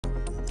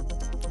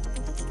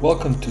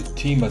Welcome to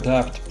Team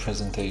Adapt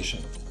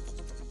presentation.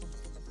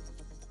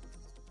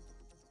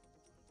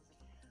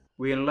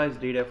 We analyze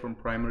data from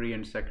primary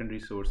and secondary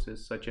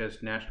sources such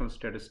as national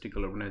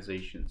statistical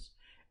organizations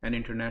and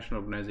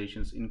international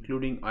organizations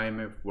including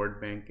IMF, World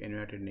Bank, and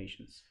United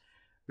Nations.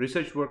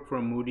 Research work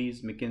from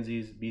Moody's,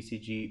 McKinsey's,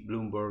 BCG,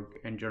 Bloomberg,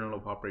 and Journal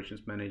of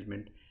Operations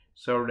Management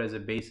served as a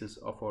basis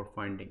of our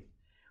finding.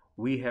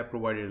 We have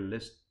provided a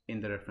list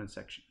in the reference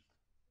section.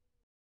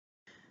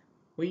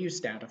 We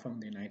use data from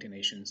the United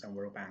Nations and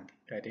World Bank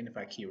to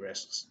identify key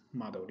risks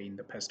modeled in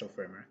the PESTLE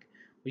framework.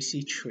 We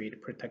see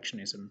trade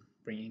protectionism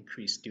bring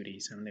increased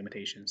duties and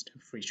limitations to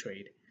free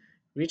trade.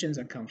 Regions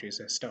and countries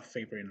that stop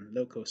favoring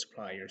local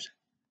suppliers.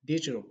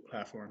 Digital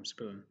platforms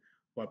boom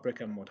while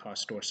brick-and-mortar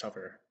stores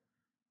suffer.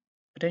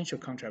 Potential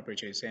contract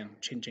breaches and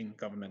changing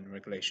government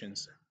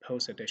regulations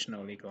pose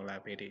additional legal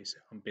liabilities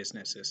on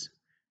businesses.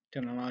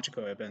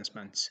 Technological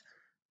advancements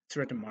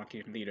threaten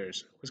market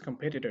leaders, with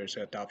competitors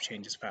who adopt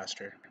changes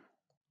faster.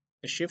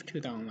 The shift to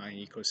the online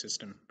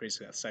ecosystem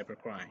raises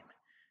cybercrime.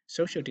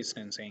 Social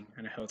distancing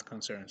and health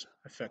concerns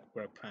affect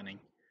work planning.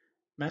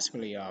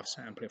 Massive layoffs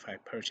amplify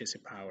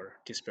purchasing power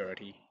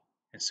disparity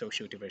and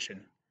social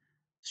division.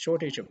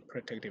 Shortage of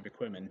protective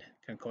equipment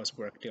can cause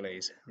work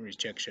delays and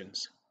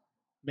rejections.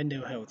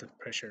 Mental health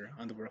pressure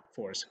on the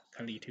workforce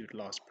can lead to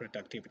lost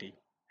productivity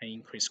and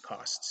increased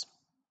costs.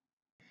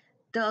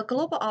 The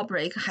global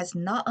outbreak has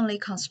not only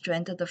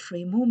constrained the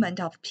free movement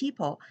of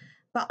people,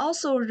 but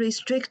also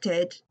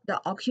restricted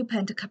the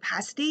occupant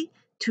capacity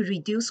to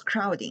reduce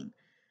crowding,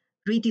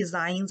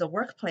 redesigning the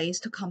workplace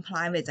to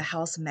comply with the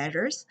health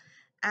measures,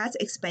 adds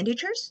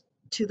expenditures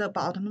to the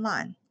bottom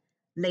line.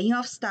 Laying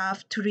off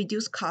staff to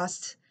reduce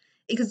costs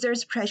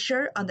exerts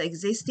pressure on the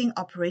existing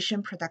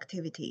operation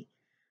productivity.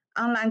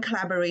 Online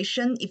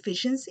collaboration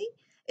efficiency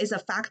is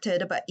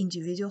affected by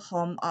individual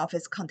home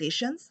office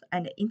conditions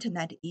and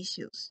internet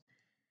issues.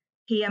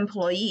 Key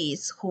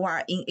employees who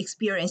are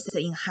inexperienced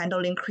in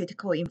handling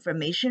critical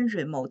information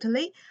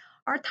remotely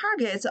are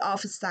targets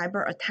of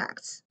cyber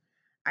attacks.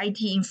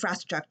 IT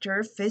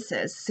infrastructure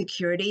faces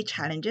security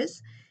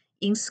challenges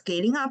in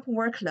scaling up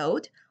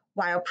workload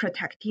while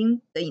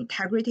protecting the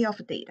integrity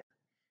of data.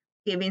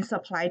 Given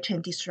supply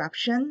chain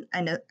disruption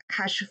and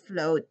cash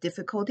flow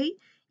difficulty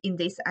in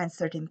this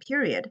uncertain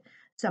period,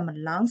 some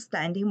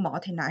long-standing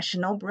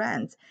multinational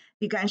brands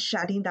began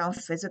shutting down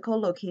physical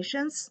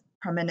locations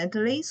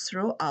permanently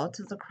throughout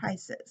the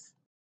crisis.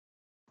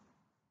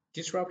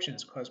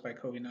 Disruptions caused by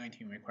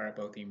COVID-19 require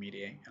both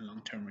immediate and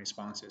long-term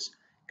responses.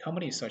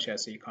 Companies such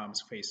as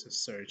e-commerce face a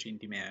surge in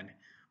demand,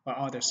 while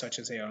others such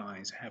as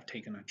airlines have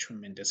taken a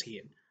tremendous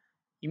hit.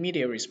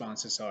 Immediate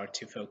responses are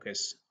to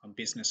focus on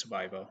business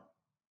survival,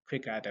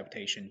 quick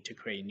adaptation to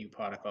create new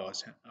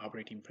protocols and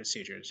operating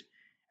procedures,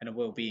 and the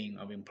well-being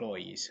of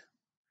employees.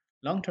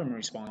 Long-term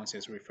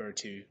responses refer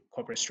to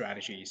corporate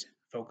strategies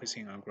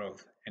focusing on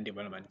growth and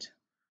development.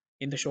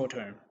 In the short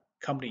term,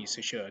 companies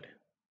should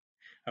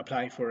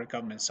apply for a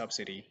government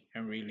subsidy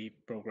and relief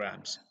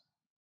programs,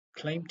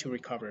 claim to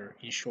recover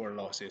insured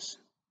losses,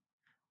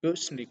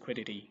 boost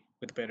liquidity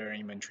with better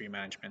inventory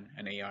management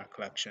and AR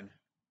collection,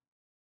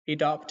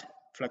 adopt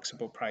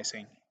flexible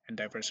pricing and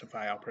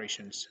diversify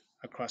operations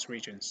across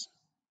regions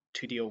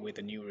to deal with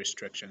the new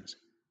restrictions,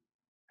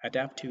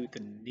 adapt to the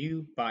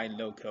new buy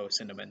local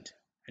sentiment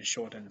and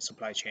shorten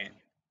supply chain,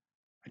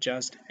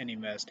 adjust and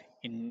invest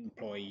in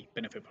employee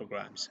benefit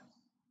programs,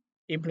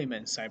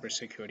 implement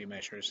cybersecurity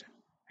measures,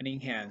 and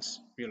enhance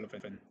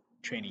relevant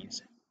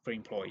trainings for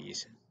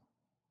employees.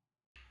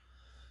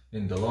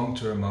 In the long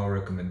term, our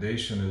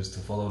recommendation is to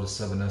follow the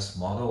 7S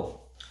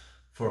model.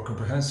 For a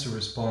comprehensive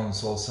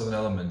response, all 7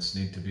 elements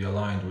need to be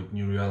aligned with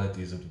new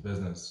realities of the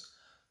business.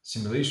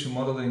 Simulation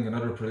modeling and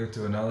other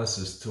predictive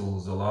analysis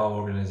tools allow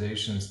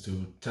organizations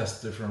to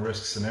test different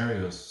risk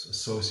scenarios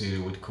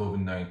associated with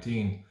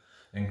COVID-19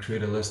 and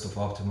create a list of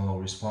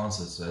optimal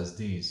responses as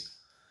these.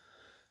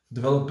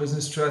 Develop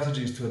business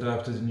strategies to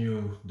adapt to the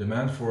new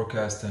demand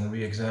forecast and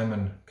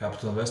re-examine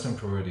capital investment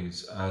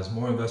priorities, as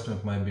more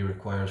investment might be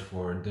required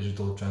for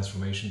digital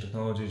transformation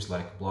technologies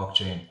like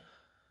blockchain,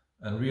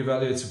 and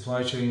reevaluate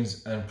supply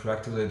chains and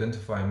proactively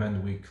identify and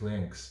mend weak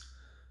links.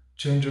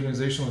 Change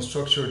organizational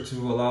structure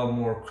to allow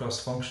more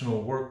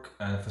cross-functional work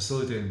and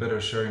facilitate better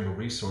sharing of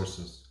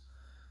resources.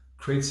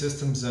 Create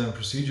systems and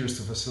procedures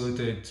to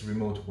facilitate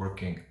remote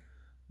working.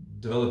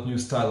 Develop new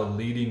style of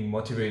leading,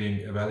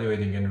 motivating,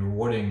 evaluating, and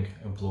rewarding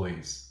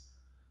employees.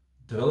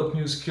 Develop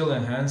new skill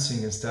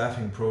enhancing and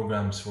staffing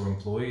programs for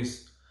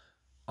employees.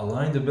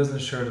 Align the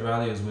business shared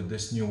values with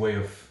this new way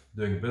of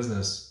doing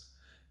business,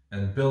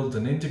 and build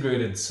an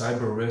integrated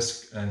cyber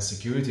risk and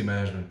security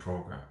management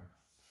program.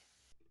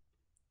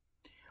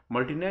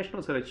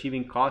 Multinationals are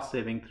achieving cost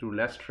saving through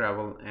less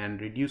travel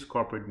and reduced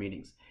corporate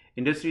meetings.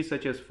 Industries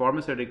such as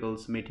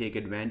pharmaceuticals may take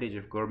advantage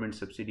of government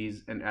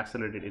subsidies and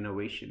accelerated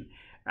innovation,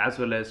 as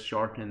well as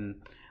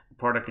shorten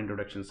product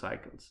introduction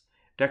cycles.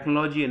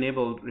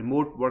 Technology-enabled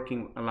remote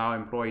working allow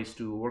employees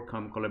to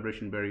overcome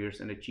collaboration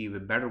barriers and achieve a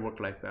better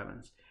work-life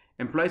balance.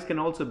 Employees can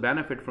also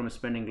benefit from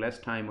spending less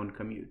time on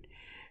commute.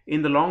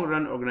 In the long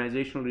run,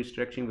 organizational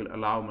restructuring will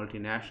allow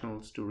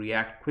multinationals to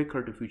react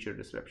quicker to future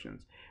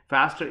disruptions.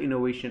 Faster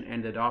innovation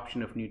and the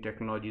adoption of new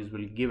technologies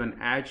will give an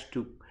edge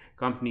to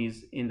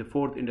companies in the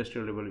fourth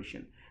industrial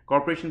revolution.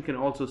 Corporations can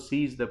also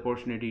seize the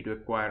opportunity to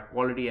acquire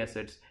quality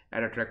assets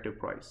at attractive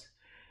price.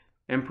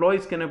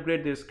 Employees can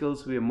upgrade their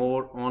skills via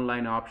more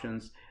online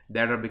options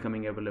that are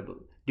becoming available.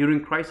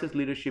 During crisis,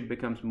 leadership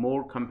becomes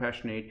more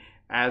compassionate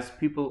as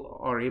people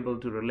are able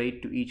to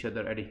relate to each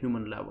other at a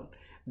human level.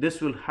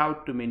 This will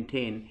help to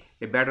maintain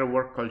a better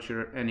work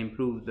culture and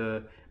improve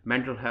the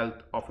mental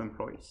health of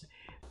employees.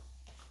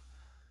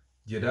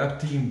 The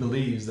ADAPT team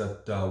believes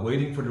that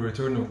waiting for the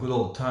return of good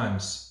old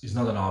times is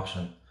not an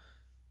option.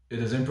 It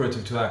is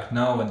imperative to act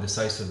now and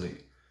decisively.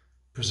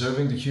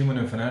 Preserving the human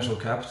and financial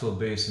capital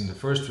base in the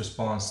first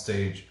response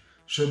stage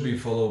should be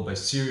followed by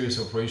serious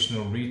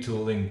operational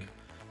retooling,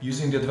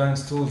 using the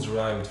advanced tools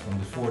derived from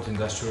the fourth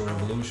industrial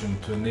revolution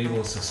to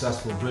enable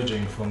successful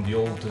bridging from the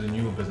old to the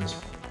new business